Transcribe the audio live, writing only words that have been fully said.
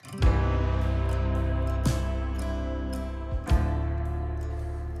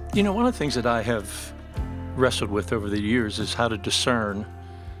One of the things that I have wrestled with over the years is how to discern,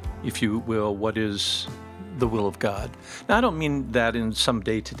 if you will, what is the will of God. Now, I don't mean that in some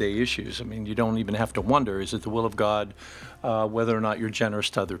day-to-day issues. I mean, you don't even have to wonder, is it the will of God whether or not you're generous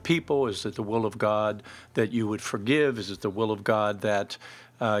to other people? Is it the will of God that you would forgive? Is it the will of God that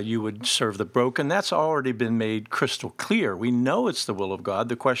you would serve the broken? That's already been made crystal clear. We know it's the will of God.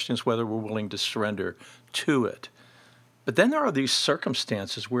 The question is whether we're willing to surrender to it. But then there are these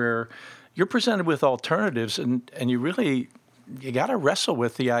circumstances where you're presented with alternatives and you got to wrestle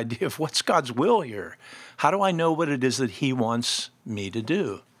with the idea of what's God's will here. How do I know what it is that he wants me to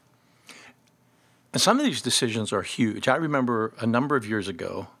do? And some of these decisions are huge. I remember a number of years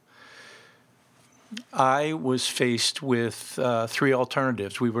ago, I was faced with three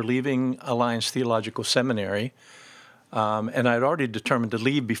alternatives. We were leaving Alliance Theological Seminary, and I'd already determined to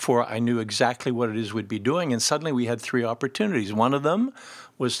leave before I knew exactly what it is we'd be doing. And suddenly we had three opportunities. One of them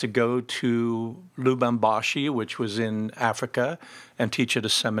was to go to Lubumbashi, which was in Africa, and teach at a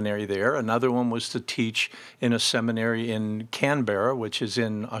seminary there. Another one was to teach in a seminary in Canberra, which is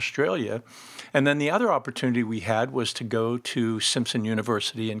in Australia. And then the other opportunity we had was to go to Simpson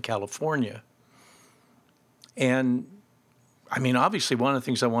University in California. And I mean, obviously, one of the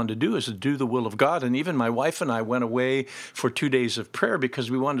things I wanted to do is to do the will of God. And even my wife and I went away for 2 days of prayer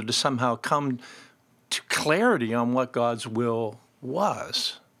because we wanted to somehow come to clarity on what God's will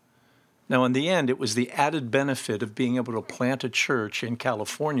was. Now, in the end, it was the added benefit of being able to plant a church in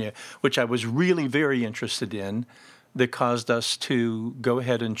California, which I was really very interested in, that caused us to go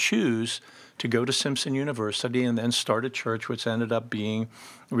ahead and choose to go to Simpson University and then start a church, which ended up being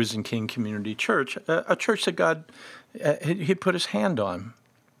Risen King Community Church, a church that God he put his hand on.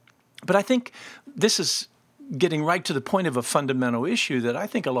 But I think this is getting right to the point of a fundamental issue that I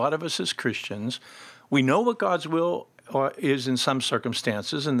think a lot of us as Christians, we know what God's will is in some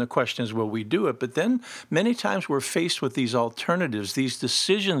circumstances, and the question is, will we do it? But then many times we're faced with these alternatives, these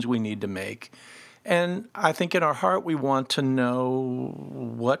decisions we need to make. And I think in our heart we want to know,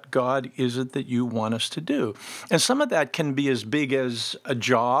 what God is it that you want us to do? And some of that can be as big as a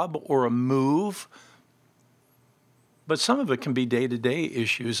job or a move, but some of it can be day-to-day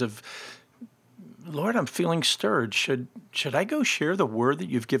issues of, Lord, I'm feeling stirred. Should I go share the word that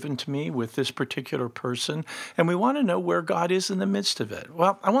you've given to me with this particular person? And we want to know where God is in the midst of it.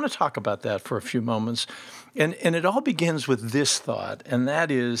 Well, I want to talk about that for a few moments. And it all begins with this thought, and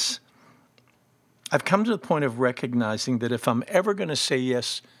that is, I've come to the point of recognizing that if I'm ever going to say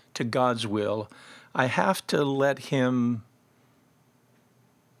yes to God's will, I have to let him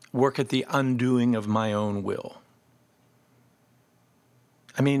work at the undoing of my own will.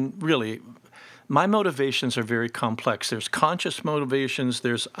 I mean, really, my motivations are very complex. There's conscious motivations,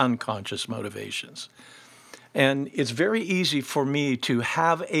 there's unconscious motivations. And it's very easy for me to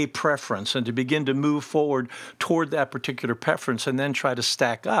have a preference and to begin to move forward toward that particular preference and then try to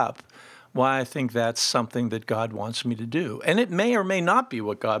stack up why I think that's something that God wants me to do. And it may or may not be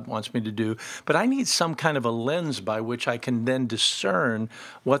what God wants me to do, but I need some kind of a lens by which I can then discern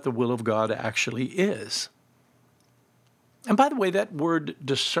what the will of God actually is. And by the way, that word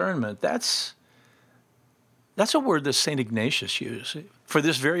discernment, that's a word that St. Ignatius used for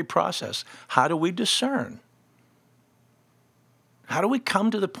this very process. How do we discern? How do we come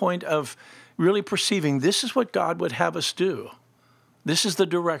to the point of really perceiving this is what God would have us do? This is the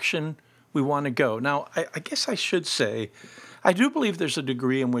direction we want to go. Now, I guess I should say, I do believe there's a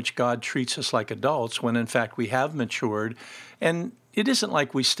degree in which God treats us like adults when, in fact, we have matured. And it isn't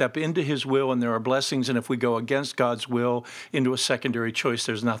like we step into his will and there are blessings, and if we go against God's will into a secondary choice,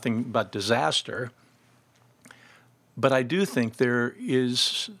 there's nothing but disaster. But I do think there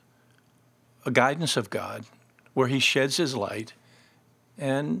is a guidance of God where he sheds his light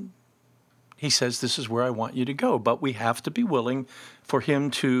and he says, this is where I want you to go. But we have to be willing for him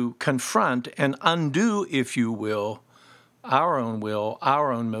to confront and undo, if you will, our own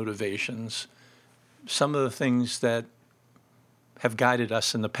motivations, some of the things that have guided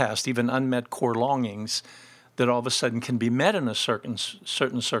us in the past, even unmet core longings that all of a sudden can be met in a certain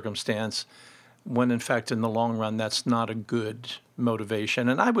circumstance, when in fact in the long run that's not a good motivation.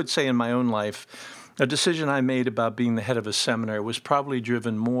 And I would say in my own life, a decision I made about being the head of a seminary was probably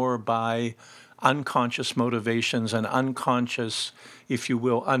driven more by unconscious motivations and unconscious, if you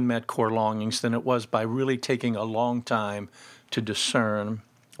will, unmet core longings than it was by really taking a long time to discern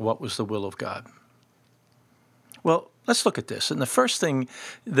what was the will of God. Well, let's look at this. And the first thing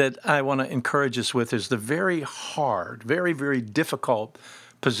that I want to encourage us with is the very hard, very, very difficult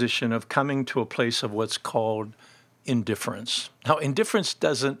position of coming to a place of what's called indifference. Now, indifference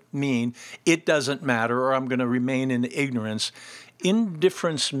doesn't mean it doesn't matter or I'm going to remain in ignorance.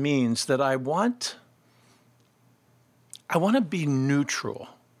 Indifference means that I want to be neutral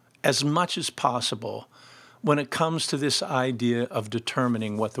as much as possible when it comes to this idea of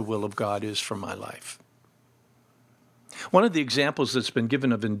determining what the will of God is for my life. One of the examples that's been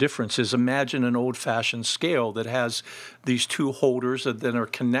given of indifference is, imagine an old-fashioned scale that has these two holders that then are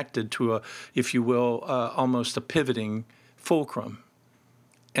connected to a, if you will, almost a pivoting fulcrum.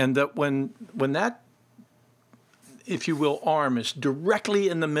 And that when that, if you will, arm is directly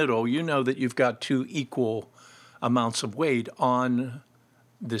in the middle, you know that you've got two equal amounts of weight on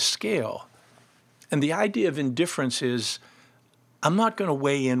this scale. And the idea of indifference is, I'm not going to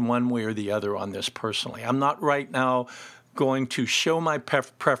weigh in one way or the other on this personally. I'm not right now going to show my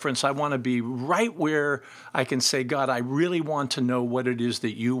preference. I want to be right where I can say, God, I really want to know what it is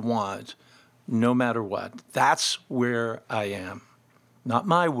that you want, no matter what. That's where I am. Not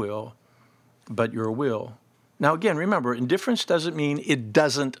my will, but your will. Now, again, remember, indifference doesn't mean it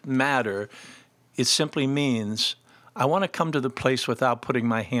doesn't matter. It simply means I want to come to the place without putting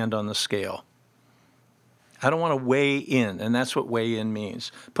my hand on the scale. I don't want to weigh in, and that's what weigh in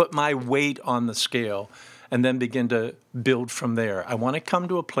means. Put my weight on the scale and then begin to build from there. I want to come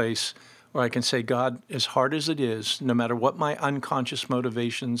to a place where I can say, God, as hard as it is, no matter what my unconscious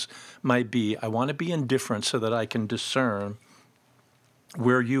motivations might be, I want to be indifferent so that I can discern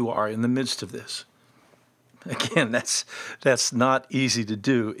where you are in the midst of this. Again, that's not easy to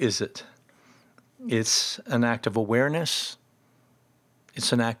do, is it? It's an act of awareness.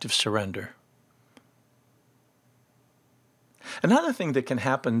 It's an act of surrender. Another thing that can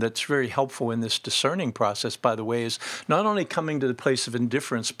happen that's very helpful in this discerning process, by the way, is not only coming to the place of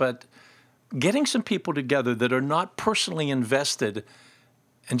indifference, but getting some people together that are not personally invested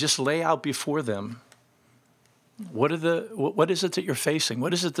and just lay out before them what is it that you're facing?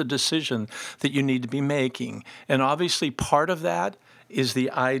 What is it the decision that you need to be making? And obviously part of that is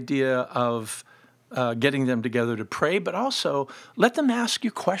the idea of getting them together to pray, but also let them ask you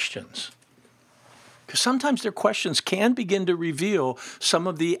questions. Because sometimes their questions can begin to reveal some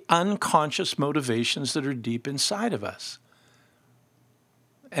of the unconscious motivations that are deep inside of us.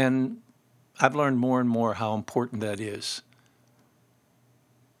 And I've learned more and more how important that is.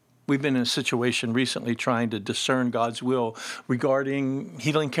 We've been in a situation recently trying to discern God's will regarding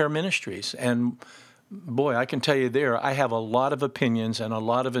Healing Care Ministries. And boy, I can tell you there, I have a lot of opinions and a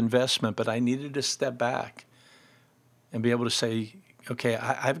lot of investment, but I needed to step back and be able to say, okay,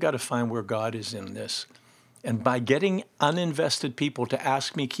 I've got to find where God is in this. And by getting uninvested people to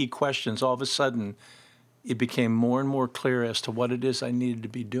ask me key questions, all of a sudden, it became more and more clear as to what it is I needed to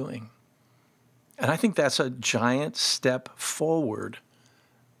be doing. And I think that's a giant step forward,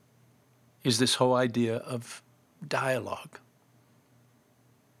 is this whole idea of dialogue.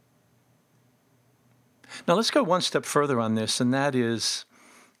 Now, let's go one step further on this, and that is,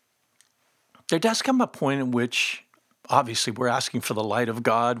 there does come a point in which, obviously, we're asking for the light of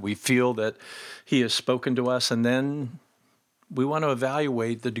God. We feel that He has spoken to us, and then we want to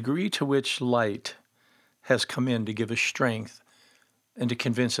evaluate the degree to which light has come in to give us strength and to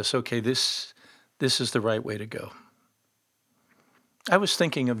convince us, okay, this is the right way to go. I was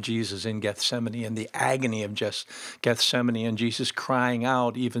thinking of Jesus in Gethsemane and the agony of just Gethsemane, and Jesus crying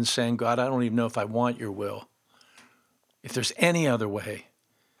out, even saying, God, I don't even know if I want your will, if there's any other way.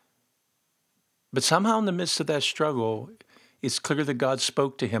 But somehow in the midst of that struggle, it's clear that God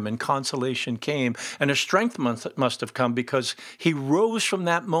spoke to him and consolation came, and a strength must have come, because he rose from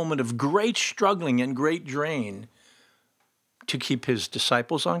that moment of great struggling and great drain to keep his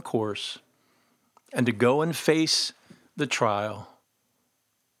disciples on course and to go and face the trial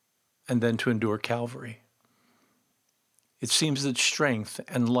and then to endure Calvary. It seems that strength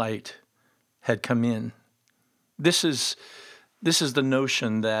and light had come in. This is the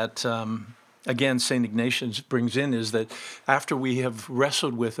notion that, again, St. Ignatius brings in, is that after we have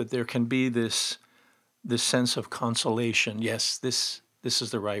wrestled with it, there can be this sense of consolation. Yes, this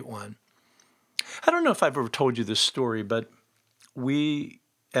is the right one. I don't know if I've ever told you this story, but we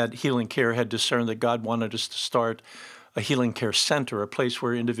at Healing Care had discerned that God wanted us to start a healing care center, a place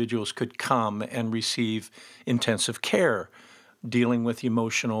where individuals could come and receive intensive care dealing with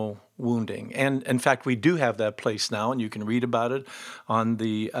emotional wounding. And in fact, we do have that place now, and you can read about it on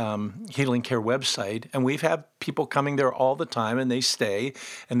the Healing Care website. And we've had people coming there all the time, and they stay,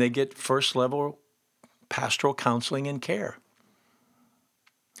 and they get first-level pastoral counseling and care.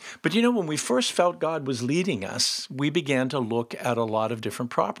 But you know, when we first felt God was leading us, we began to look at a lot of different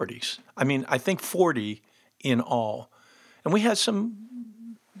properties. I mean, I think 40 in all. And we had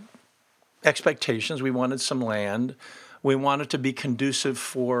some expectations. We wanted some land. We wanted to be conducive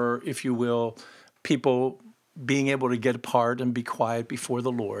for, if you will, people being able to get apart and be quiet before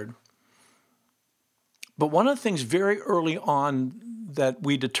the Lord. But one of the things very early on that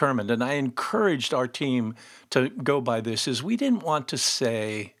we determined, and I encouraged our team to go by this, is we didn't want to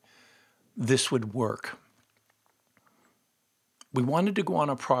say this would work. We wanted to go on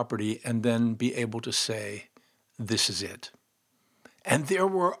a property and then be able to say, this is it. And there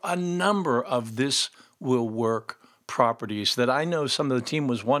were a number of this will work properties that I know some of the team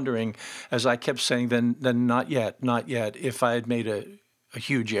was wondering, as I kept saying, then not yet, if I had made a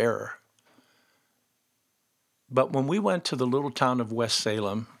huge error. But when we went to the little town of West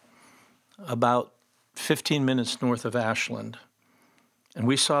Salem, about 15 minutes north of Ashland, and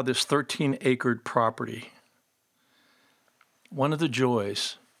we saw this 13-acre property, one of the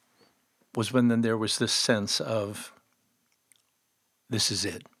joys was when then there was this sense of, this is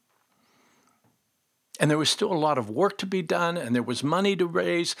it. And there was still a lot of work to be done, and there was money to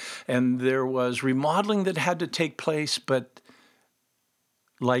raise, and there was remodeling that had to take place, but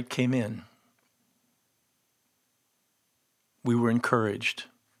light came in. We were encouraged.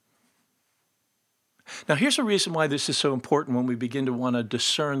 Now, here's a reason why this is so important when we begin to want to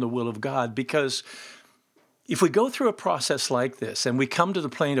discern the will of God, because if we go through a process like this and we come to the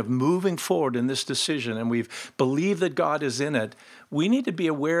plane of moving forward in this decision and we've believed that God is in it, we need to be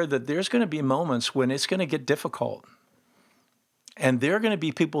aware that there's going to be moments when it's going to get difficult. And there are going to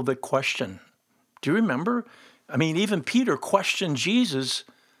be people that question. Do you remember? I mean, even Peter questioned Jesus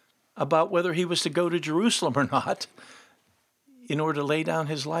about whether he was to go to Jerusalem or not in order to lay down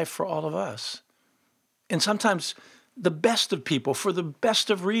his life for all of us. And sometimes the best of people, for the best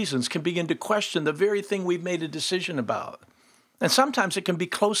of reasons, can begin to question the very thing we've made a decision about. And sometimes it can be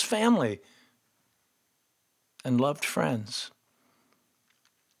close family and loved friends.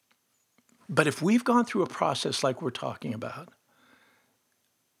 But if we've gone through a process like we're talking about,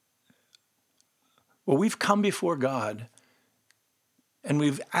 where we've come before God and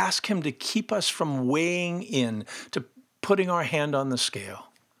we've asked him to keep us from weighing in, to putting our hand on the scale,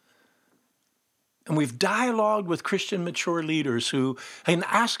 and we've dialogued with Christian mature leaders who can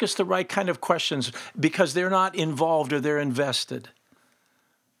ask us the right kind of questions because they're not involved or they're invested.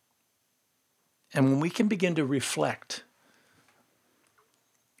 And when we can begin to reflect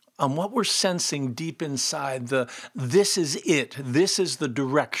on what we're sensing deep inside, this is it, this is the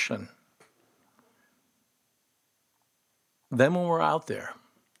direction, then when we're out there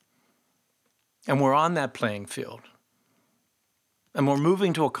and we're on that playing field and we're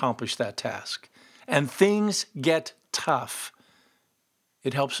moving to accomplish that task, and things get tough,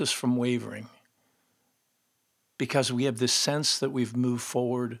 it helps us from wavering because we have this sense that we've moved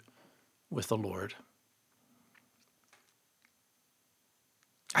forward with the Lord.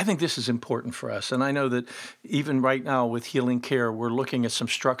 I think this is important for us. And I know that even right now with Healing Care, we're looking at some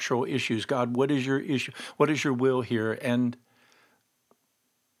structural issues. God, what is your issue? What is your will here? And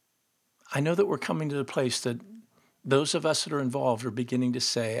I know that we're coming to the place that those of us that are involved are beginning to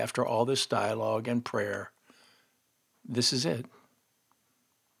say, after all this dialogue and prayer, this is it.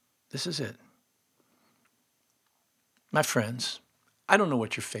 This is it. My friends, I don't know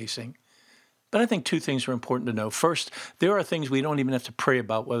what you're facing, but I think two things are important to know. First, there are things we don't even have to pray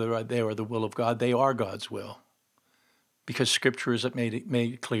about whether they are the will of God. They are God's will because Scripture has made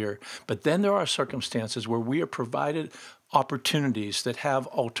it clear. But then there are circumstances where we are provided opportunities that have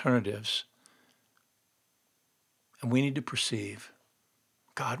alternatives. And we need to perceive,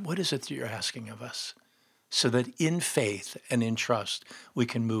 God, what is it that you're asking of us? So that in faith and in trust, we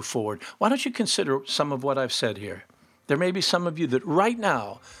can move forward. Why don't you consider some of what I've said here? There may be some of you that right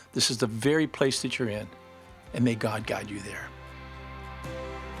now, this is the very place that you're in, and may God guide you there.